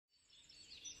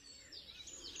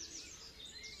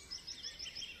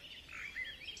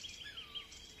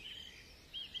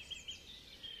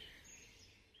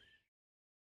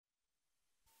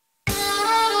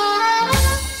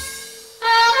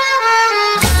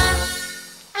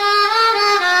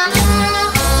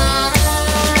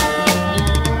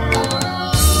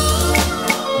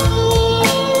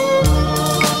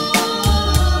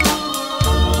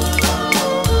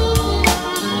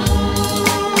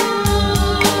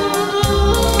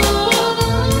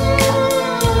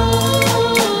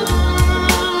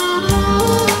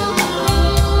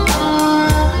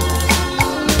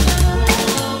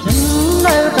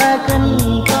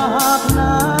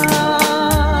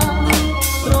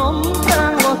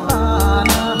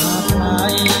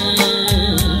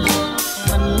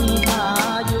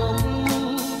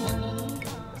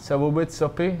So we're with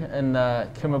Suppi in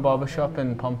Kimmer Barber Shop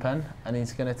in Phnom Penh, and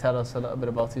he's going to tell us a little bit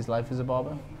about his life as a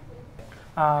barber.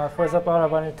 First of all, I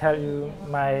want to tell you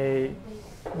my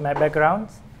background.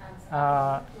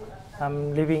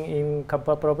 I'm living in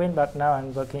Cambodia province, but now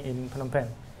I'm working in Phnom Penh,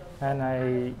 and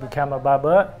I become a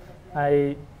barber.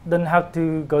 I don't have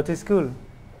to go to school,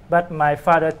 but my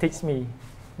father teach me.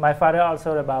 My father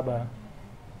also a barber.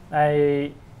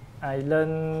 I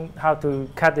learned how to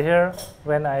cut the hair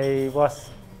when I was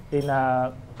in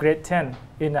grade 10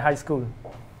 in the high school,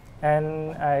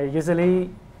 and I usually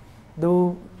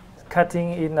do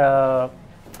cutting in on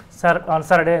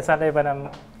Saturday and Sunday when I'm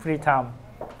free time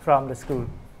from the school.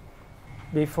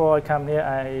 Before I come here,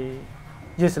 I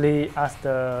usually ask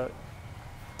the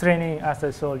training as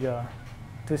a soldier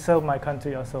to serve my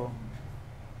country also.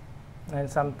 And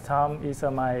sometimes it's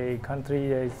my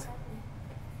country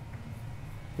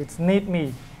it's need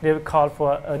me. They will call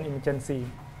for an emergency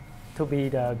to be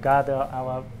the guard of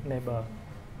our neighbor.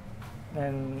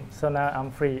 And so now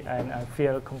I'm free and I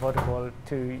feel comfortable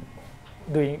to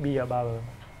be a barber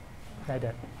like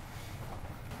that.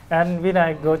 And when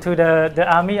I go to the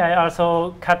army, I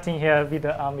also cutting hair with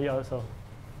the army also.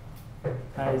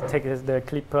 I take the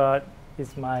clipper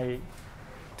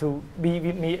to be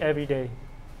with me every day.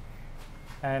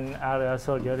 And other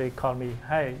soldiers, they call me,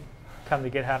 hey, come to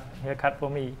get haircut for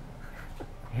me.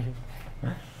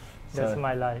 That's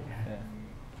my life.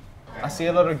 Yeah. I see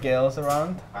a lot of girls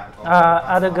around.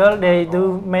 Other girls, they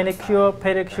do manicure,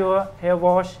 pedicure, hair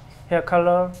wash, hair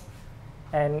color,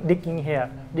 and digging ear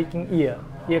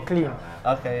clean.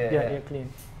 Okay, yeah. Ear clean.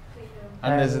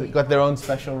 And they've got their own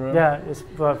special room? Yeah, it's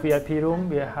for VIP room.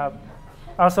 We have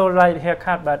also like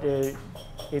haircut, but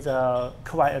it's a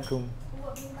quiet room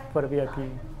for the VIP.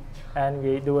 And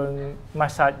we're doing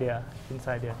massage there,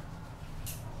 inside there.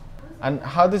 And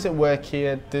how does it work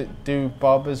here? Do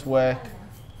barbers work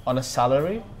on a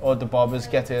salary, or do barbers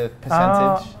get a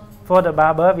percentage? For the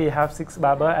barber, we have 6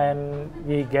 barber, and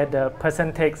we get the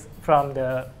percentage from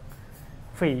the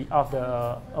fee of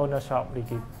the owner shop we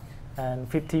give. And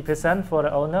 50% for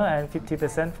the owner and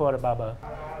 50% for the barber.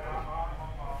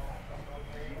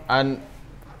 And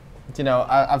you know,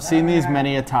 I've seen these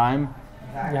many a time,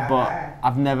 but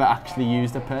I've never actually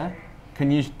used a pair. Can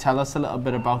you tell us a little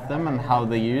bit about them and how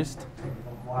they're used?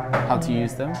 How to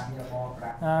use them?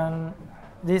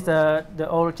 These are the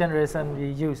old generation we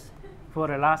use for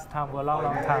the last time, for a long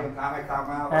time.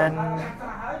 And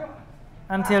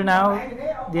until now,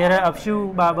 there are a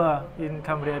few barbers in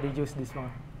Cambodia that use this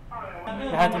one. You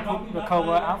have to put the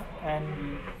cover up and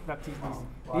practice this.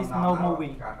 This is no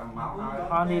moving.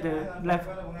 Only the left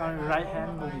and right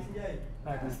hand moving.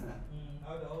 Like this.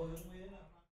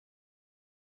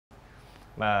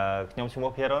 ខ្ញុំឈ្មោះ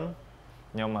ភារុន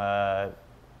ខ្ញុំ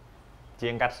ជា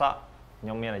ងកាត់សក់ខ្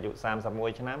ញុំមានអាយុ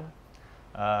31ឆ្នាំ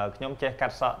ខ្ញុំចេះកា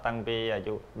ត់សក់តាំងពីអា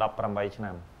យុ18ឆ្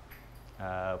នាំ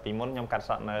ពីមុនខ្ញុំកាត់ស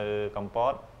ក់នៅកំព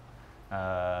ត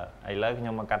ឥឡូវខ្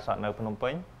ញុំមកកាត់សក់នៅភ្នំពេ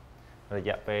ញរ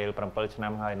យៈពេល7ឆ្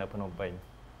នាំហើយនៅភ្នំពេញ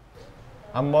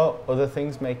And what other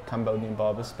things make Cambodian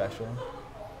barbers special?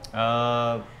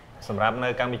 សម្រាប់នៅ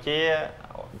កម្ពុជា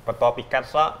បន្ទាប់ពីកាត់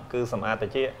សក់គឺសម្អាតត្រ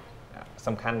ចៀក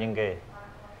សំខាន់ជាងគេ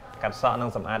កាត់សក់និង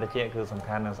សម្អាតត្រចៀកគឺសំ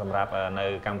ខាន់ណាស់សម្រាប់នៅ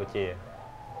កម្ពុជា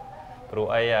ព្រោះ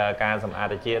អីការសម្អាត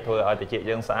ត្រចៀកធ្វើឲ្យត្រចៀក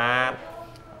យើងស្អាត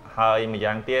ហើយម្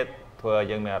យ៉ាងទៀតធ្វើឲ្យ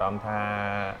យើងមានអារម្មណ៍ថា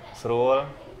ស្រួល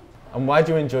And why do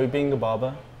you enjoy being a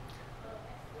barber?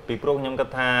 ពីព្រោះខ្ញុំគិត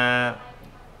ថា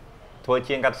ធ្វើ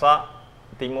ជាងកាត់សក់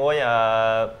ទី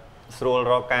1ស្រួល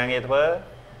រកការងារធ្វើ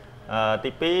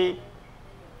ទី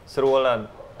2ស្រួល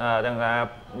ទាំងថា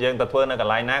យើងទៅធ្វើនៅក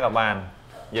ន្លែងណាក៏បាន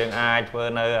យើងអាចធ្វើ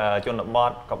នៅជនប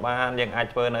ទក៏បានយើងអាច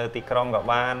ធ្វើនៅទីក្រុងក៏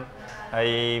បានហើយ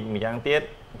ម្យ៉ាងទៀត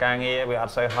ការងារវាអ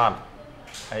ត់សូវហត់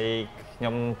ហើយខ្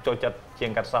ញុំចូលចិត្តជា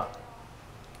ងកាត់សក់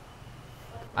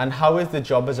And how is the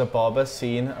job as a barber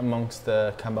seen amongst the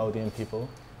Cambodian people?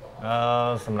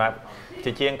 សម្រាប់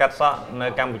ជាងកាត់សក់នៅ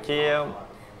កម្ពុជា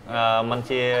មិន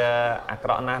ជាអាក្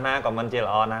រក់ណាស់ណាក៏មិនជា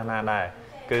ល្អណាស់ណាដែរ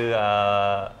គឺ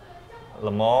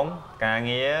ល្មមការ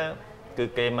ងារគឺ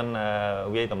គេមិន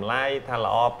វាយតម្លៃថា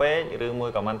ល្អពេកឬមួយ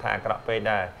ក៏មិនថាអាក្រក់ពេក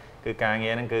ដែរគឺការ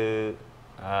ងារហ្នឹងគឺ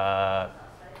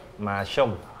មកជុំ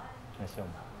អូ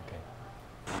ខេ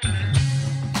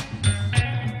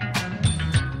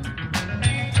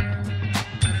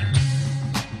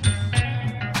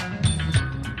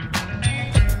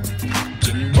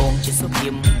ជាសុខភា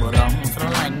ពបរំស្រ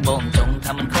ឡាញ់បងចង់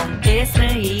ថាមិនខំទេស្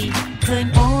រីឃើញ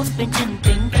អូនเป็นចិន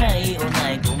ពេញក្រៃអូនឯ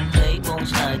ងគុំឃើញបង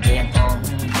ឆ្លើយទាំងអង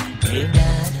ពេលណា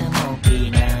ថាមកពី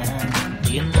ណា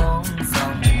ទៀនបងស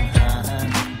ងហា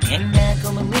ញ៉ាំណាក៏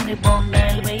មិនមានឲ្យបង